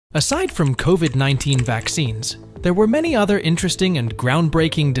Aside from COVID-19 vaccines, there were many other interesting and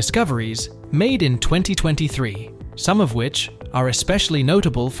groundbreaking discoveries made in 2023, some of which are especially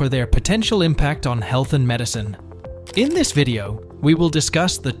notable for their potential impact on health and medicine. In this video, we will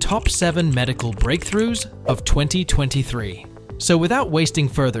discuss the top 7 medical breakthroughs of 2023. So without wasting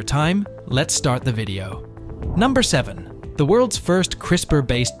further time, let's start the video. Number 7. The world's first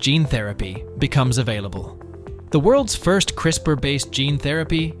CRISPR-based gene therapy becomes available. The world's first CRISPR-based gene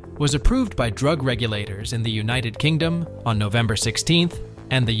therapy was approved by drug regulators in the United Kingdom on November 16th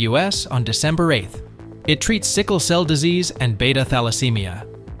and the US on December 8th. It treats sickle cell disease and beta thalassemia,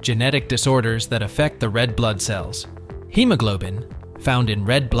 genetic disorders that affect the red blood cells. Hemoglobin, found in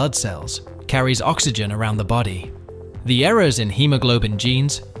red blood cells, carries oxygen around the body. The errors in hemoglobin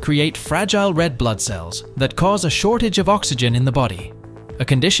genes create fragile red blood cells that cause a shortage of oxygen in the body, a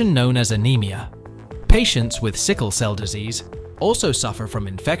condition known as anemia. Patients with sickle cell disease also suffer from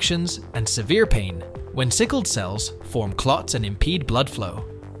infections and severe pain when sickled cells form clots and impede blood flow,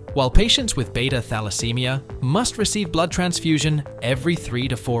 while patients with beta thalassemia must receive blood transfusion every 3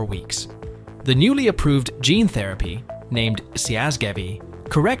 to 4 weeks. The newly approved gene therapy, named Casgevy,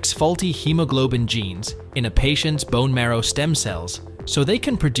 corrects faulty hemoglobin genes in a patient's bone marrow stem cells so they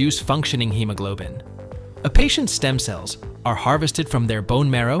can produce functioning hemoglobin. A patient's stem cells are harvested from their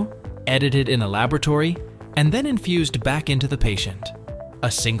bone marrow, edited in a laboratory, and then infused back into the patient.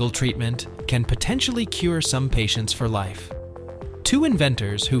 A single treatment can potentially cure some patients for life. 2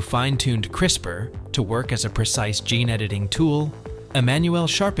 inventors who fine-tuned CRISPR to work as a precise gene editing tool, Emmanuel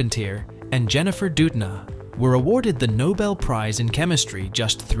Charpentier and Jennifer Doudna, were awarded the Nobel Prize in Chemistry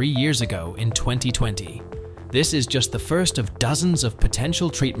just 3 years ago in 2020. This is just the first of dozens of potential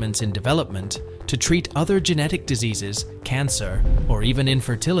treatments in development to treat other genetic diseases, cancer, or even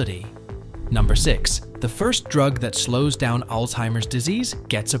infertility. Number 6. The first drug that slows down Alzheimer's disease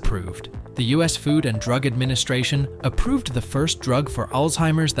gets approved. The US Food and Drug Administration approved the first drug for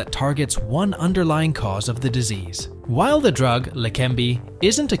Alzheimer's that targets one underlying cause of the disease. While the drug, Leqembi,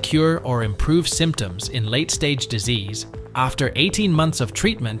 isn't a cure or improves symptoms in late-stage disease, after 18 months of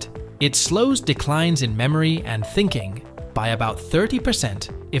treatment, it slows declines in memory and thinking by about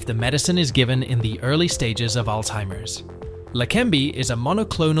 30% if the medicine is given in the early stages of Alzheimer's. Leqembi is a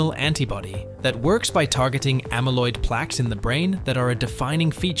monoclonal antibody that works by targeting amyloid plaques in the brain that are a defining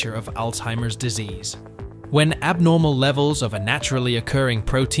feature of Alzheimer's disease. When abnormal levels of a naturally occurring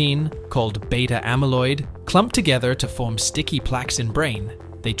protein, called beta amyloid, clump together to form sticky plaques in brain,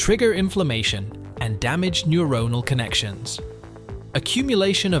 they trigger inflammation and damage neuronal connections.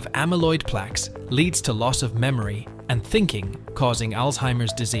 Accumulation of amyloid plaques leads to loss of memory and thinking, causing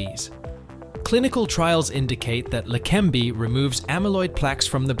Alzheimer's disease. Clinical trials indicate that Leqembi removes amyloid plaques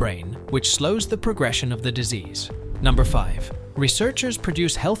from the brain, which slows the progression of the disease. Number 5. Researchers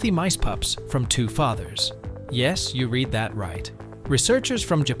produce healthy mice pups from 2 fathers. Yes, you read that right. Researchers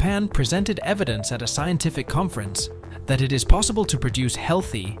from Japan presented evidence at a scientific conference that it is possible to produce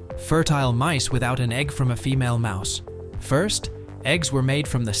healthy, fertile mice without an egg from a female mouse. First, eggs were made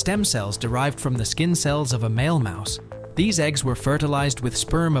from the stem cells derived from the skin cells of a male mouse. These eggs were fertilized with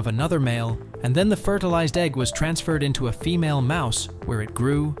sperm of another male, and then the fertilized egg was transferred into a female mouse where it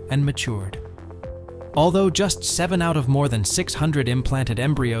grew and matured. Although just 7 out of more than 600 implanted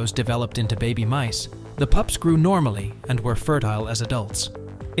embryos developed into baby mice, the pups grew normally and were fertile as adults.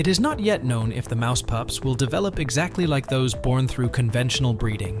 It is not yet known if the mouse pups will develop exactly like those born through conventional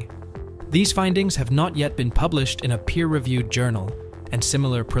breeding. These findings have not yet been published in a peer-reviewed journal, and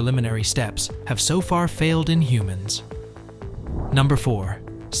similar preliminary steps have so far failed in humans. Number 4.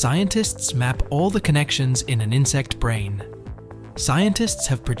 Scientists map all the connections in an insect brain. Scientists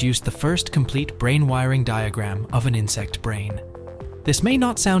have produced the first complete brain wiring diagram of an insect brain. This may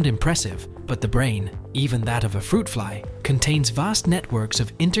not sound impressive, but the brain, even that of a fruit fly, contains vast networks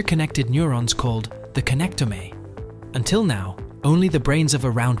of interconnected neurons called the connectome. Until now, only the brains of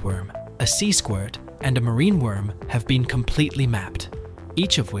a roundworm, a sea squirt, and a marine worm have been completely mapped,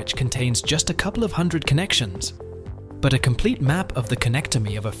 each of which contains just a couple of hundred connections. But a complete map of the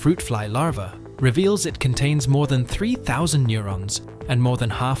connectome of a fruit fly larva reveals it contains more than 3,000 neurons and more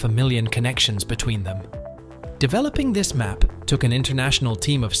than 500,000 connections between them. Developing this map took an international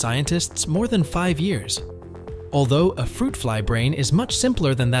team of scientists more than 5 years. Although a fruit fly brain is much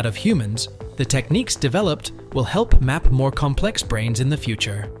simpler than that of humans, the techniques developed will help map more complex brains in the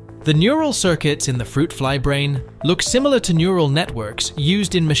future. The neural circuits in the fruit fly brain look similar to neural networks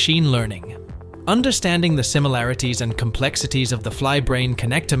used in machine learning. Understanding the similarities and complexities of the fly brain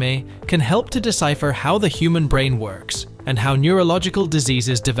connectome can help to decipher how the human brain works and how neurological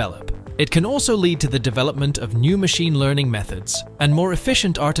diseases develop. It can also lead to the development of new machine learning methods and more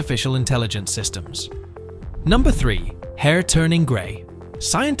efficient artificial intelligence systems. Number 3. Hair turning gray.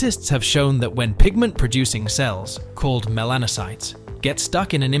 Scientists have shown that when pigment-producing cells, called melanocytes, get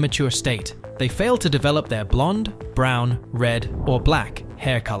stuck in an immature state, they fail to develop their blonde, brown, red, or black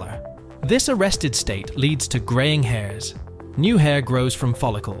hair color. This arrested state leads to graying hairs. New hair grows from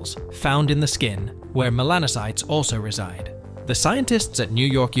follicles found in the skin, where melanocytes also reside. The scientists at New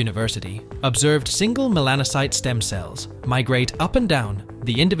York University observed single melanocyte stem cells migrate up and down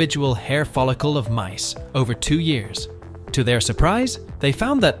the individual hair follicle of mice over 2 years. To their surprise, they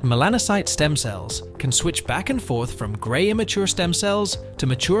found that melanocyte stem cells can switch back and forth from gray immature stem cells to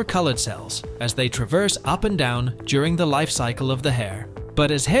mature colored cells as they traverse up and down during the life cycle of the hair.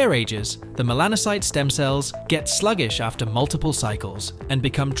 But as hair ages, the melanocyte stem cells get sluggish after multiple cycles and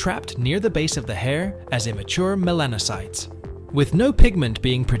become trapped near the base of the hair as immature melanocytes. With no pigment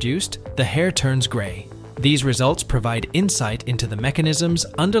being produced, the hair turns gray. These results provide insight into the mechanisms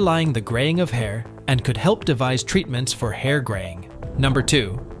underlying the graying of hair and could help devise treatments for hair graying. Number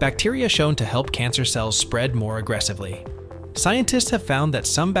 2. Bacteria shown to help cancer cells spread more aggressively. Scientists have found that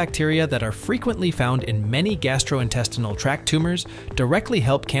some bacteria that are frequently found in many gastrointestinal tract tumors directly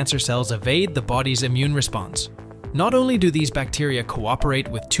help cancer cells evade the body's immune response. Not only do these bacteria cooperate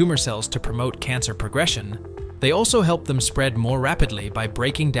with tumor cells to promote cancer progression, they also help them spread more rapidly by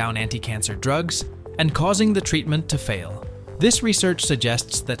breaking down anti-cancer drugs and causing the treatment to fail. This research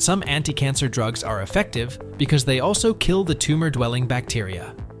suggests that some anti-cancer drugs are effective because they also kill the tumor-dwelling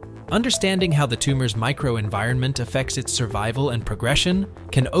bacteria. Understanding how the tumor's microenvironment affects its survival and progression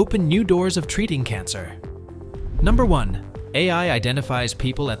can open new doors of treating cancer. Number 1. AI identifies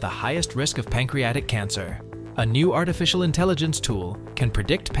people at the highest risk of pancreatic cancer. A new artificial intelligence tool can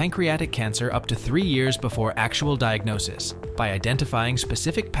predict pancreatic cancer up to 3 years before actual diagnosis by identifying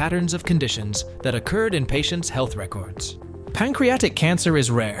specific patterns of conditions that occurred in patients' health records. Pancreatic cancer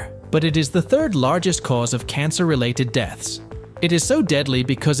is rare, but it is the third largest cause of cancer-related deaths. It is so deadly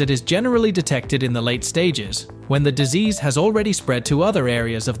because it is generally detected in the late stages, when the disease has already spread to other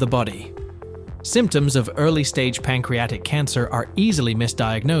areas of the body. Symptoms of early-stage pancreatic cancer are easily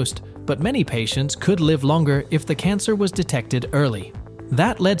misdiagnosed, but many patients could live longer if the cancer was detected early.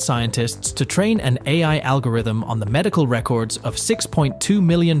 That led scientists to train an AI algorithm on the medical records of 6.2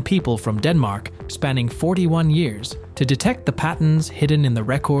 million people from Denmark, spanning 41 years, to detect the patterns hidden in the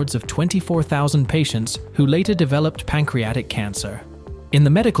records of 24,000 patients who later developed pancreatic cancer. In the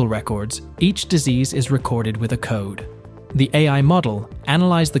medical records, each disease is recorded with a code. The AI model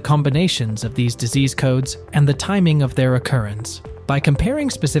analyzed the combinations of these disease codes and the timing of their occurrence. By comparing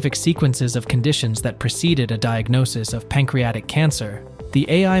specific sequences of conditions that preceded a diagnosis of pancreatic cancer, the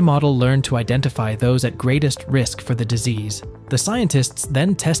AI model learned to identify those at greatest risk for the disease. The scientists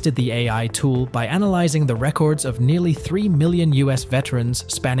then tested the AI tool by analyzing the records of nearly 3 million US veterans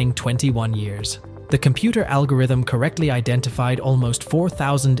spanning 21 years. The computer algorithm correctly identified almost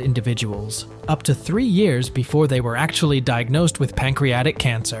 4,000 individuals, up to 3 years before they were actually diagnosed with pancreatic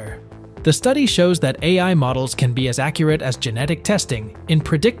cancer. The study shows that AI models can be as accurate as genetic testing in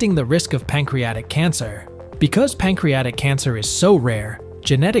predicting the risk of pancreatic cancer. Because pancreatic cancer is so rare,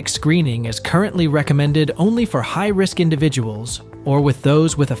 genetic screening is currently recommended only for high-risk individuals or with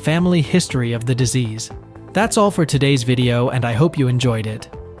those with a family history of the disease. That's all for today's video, and I hope you enjoyed it.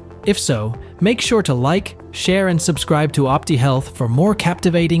 If so, make sure to like, share, and subscribe to OptiHealth for more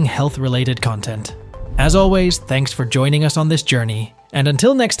captivating health-related content. As always, thanks for joining us on this journey, and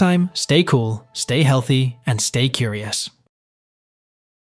until next time, stay cool, stay healthy, and stay curious.